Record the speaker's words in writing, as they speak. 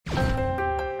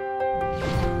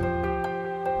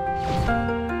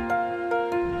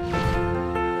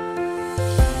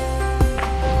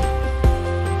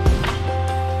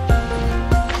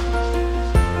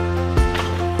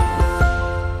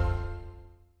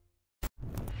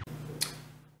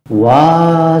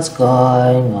What's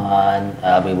going on,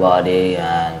 everybody,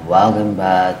 and welcome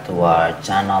back to our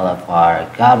channel of our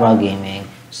Cabberar Gaming.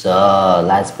 So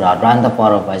let's run the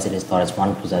part of Vice City Stories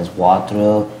 1%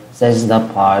 walkthrough. This is the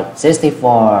part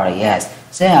 64. Yes,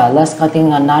 so yeah, let's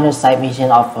continue another side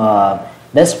mission of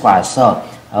this part. So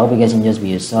I hope you guys enjoy this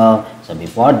video. So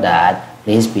before that,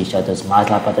 please be sure to smash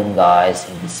the like button, guys.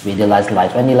 In this video, let's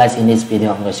like 20 likes in this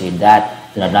video. I'm gonna show you that.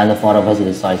 Do not run the photo of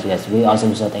the stories, guys. We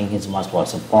also so thank you so much for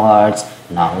support.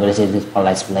 Now I'm gonna say this for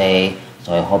let's play.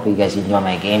 So I hope you guys enjoy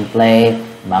my gameplay.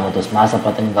 Remember to smash the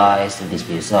button, guys, in this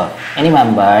video. So any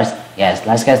members, yes,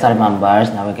 let's get started, members.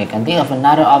 Now we can continue with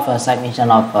another side mission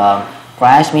of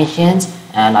crash missions.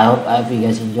 And I hope you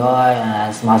guys enjoy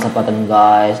and smash the button,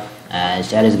 guys, and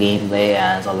share this gameplay.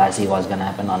 And so let's see what's gonna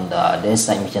happen on this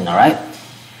side mission. Alright,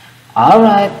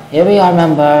 here we are,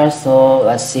 members. So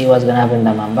let's see what's gonna happen,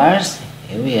 the members.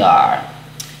 Here we are.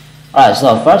 Alright,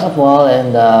 so first of all,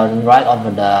 in the right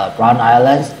over the Brown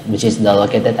Islands, which is the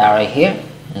located area here,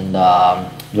 and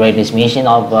during this mission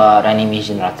of Reni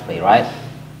mission let's play, right?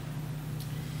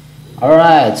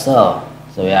 Alright, so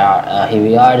we are here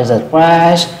we are. This is a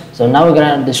crash. So now we're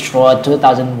gonna destroy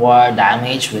 2,000 war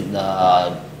damage with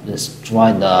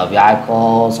destroy the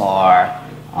vehicles or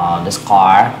this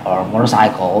car or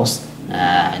motorcycles,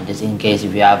 and just in case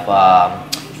if you have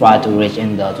try to reach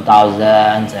in the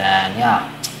 2000s. And yeah,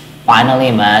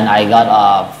 finally, man, I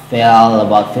got fail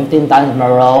about 15 times in a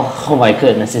row. Oh my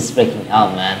goodness, it's freaking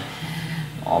out, man.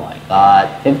 Oh my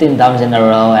god, 15 times in a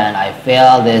row, and I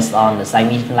failed this on the side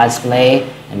mission let's play,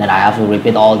 and then I have to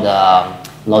repeat all the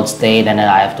load state, and then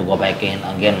I have to go back in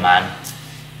again, man.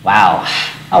 Wow,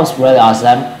 that was really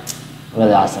awesome,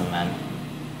 man.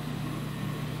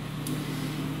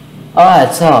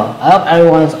 Alright, so I hope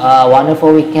everyone's a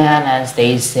wonderful weekend and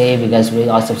stay safe, because we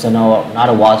also not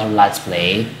a water let's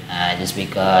play, and just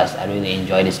because I really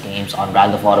enjoy these games on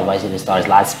Grand Theft Auto Vice City Stories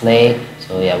let's play.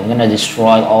 So yeah, we're gonna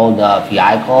destroy all the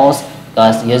vehicles,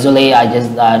 because usually I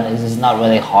just this is not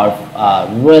really hard,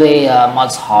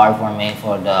 much hard for me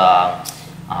for the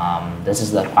this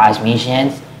is the crash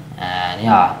missions, and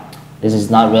yeah, this is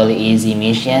not really easy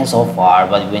mission so far.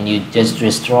 But when you just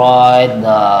destroy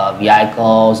the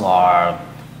vehicles or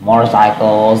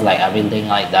motorcycles, like everything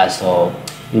like that, so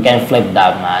you can flip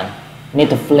that, man. You need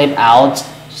to flip out,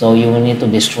 so you will need to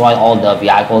destroy all the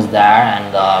vehicles there,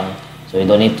 and so you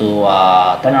don't need to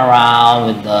turn around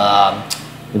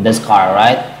with this car,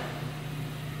 right?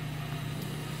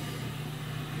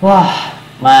 Wow,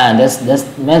 man, this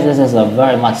is a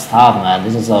very much tough, man.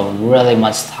 This is a really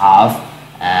much tough.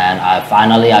 And I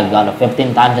got a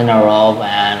 15 times in a row,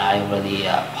 and I really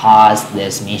passed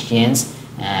these missions,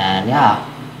 and yeah,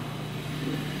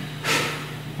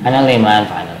 finally, man,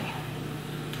 finally.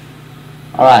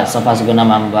 Alright, so far so good,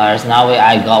 members. Now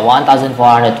I got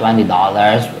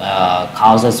 $1,420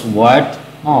 causes worth.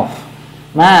 Oh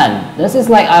man, this is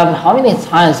like how many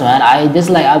times, man, I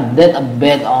just like update a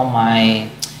bit on my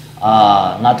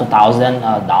not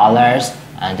 $2,000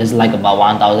 and just like about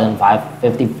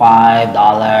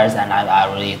 $1,555, and I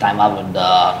really time up with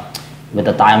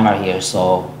the timer here.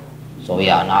 So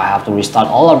yeah, now I have to restart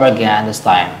all over again this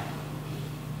time.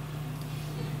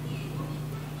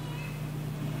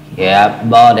 Yeah,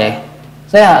 buddy.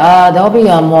 So yeah, there will be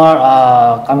more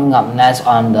coming up next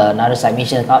on the another side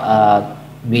mission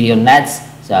video next.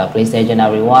 So please stay tuned,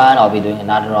 everyone. I'll be doing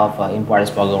another of Import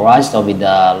Explorer Garage. So will be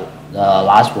the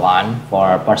last one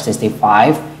for part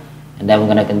 65. And then we're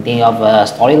gonna continue of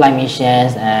storyline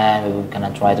missions, and we're gonna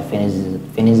try to finish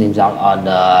it out on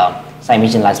the side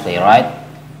mission let's play, right?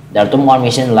 There are 2 more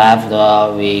missions left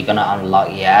we're gonna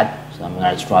unlock yet, so I'm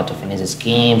gonna try to finish the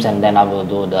schemes, and then I will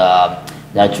do the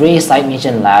 3 side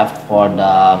mission left for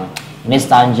the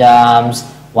mid-stand jumps,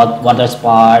 water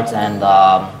sports, and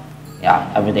yeah,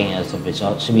 everything else should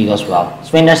be goes well.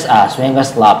 Swingers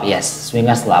Club, yes,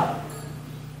 Swingers Club.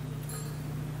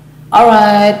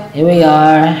 Alright, here we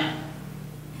are.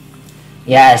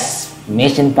 Yes,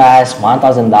 mission pass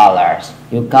 $1,000.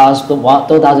 You cost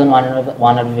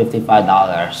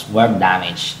 $2,155 worth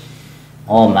damage.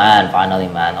 Oh man, finally,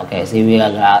 man. Okay, see, we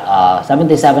got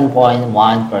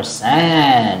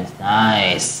 77.1%.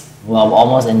 Nice. We're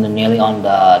almost nearly on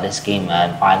this game,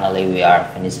 man. Finally, we are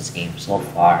finished this game so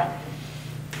far.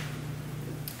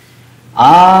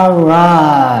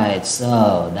 Alright,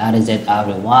 so that is it,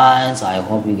 everyone. So I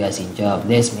hope you guys enjoyed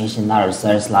this mission. Not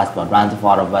research last but round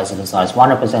for the Vice City Stories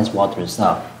 100% walkthrough.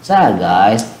 So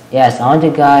guys, yes, I want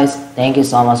you guys, thank you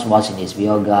so much for watching this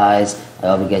video, guys. I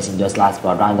hope you guys enjoyed last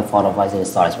but round the Vice City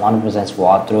Stories 100%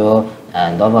 walkthrough.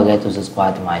 and don't forget to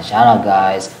subscribe to my channel,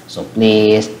 guys. So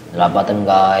please, the like button,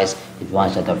 guys, if you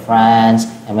want to share to friends,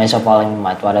 and make sure follow me on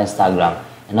my Twitter, Instagram,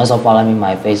 and also follow me on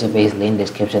my Facebook page, link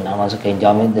description, and also can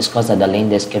join me discuss at the link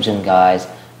description, guys.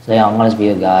 So yeah, I'm on this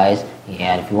video, guys,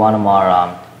 and if you want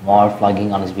more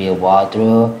vlogging on this video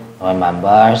walkthrough or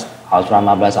members, I'll try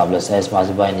my best to upload as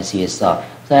possible in the series. So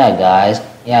yeah, guys,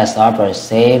 yeah, start for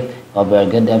safe, hope you have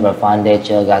a good day, have a fun day,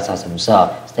 chill, guys, awesome.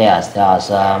 So stay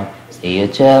awesome, stay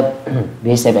YouTube,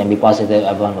 be safe and be positive,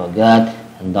 everyone will good,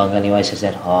 and don't get anyone just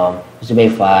at home. It should be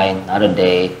fine, another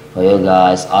day for you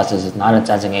guys. Also, it's not a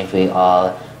chance again for you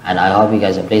all, and I hope you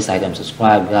guys will please like and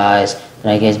subscribe, guys,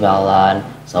 notification bell on,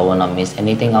 so you will not miss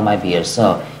anything on my videos.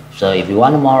 So if you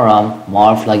want more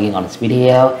vlogging on this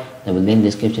video, there will be in the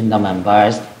description the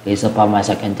members. Please support my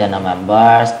second channel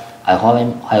members. I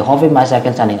hope in my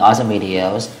second channel awesome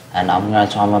videos, and I'm gonna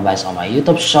try my best on my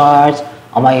YouTube shorts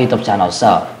on my YouTube channel.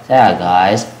 So yeah,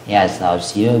 guys, yes, I'll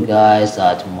see you guys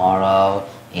tomorrow,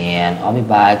 and I'll be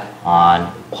back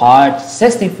on part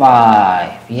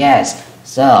 65. Yes,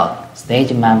 so stay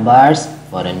tuned, members,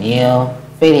 for the new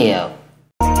video.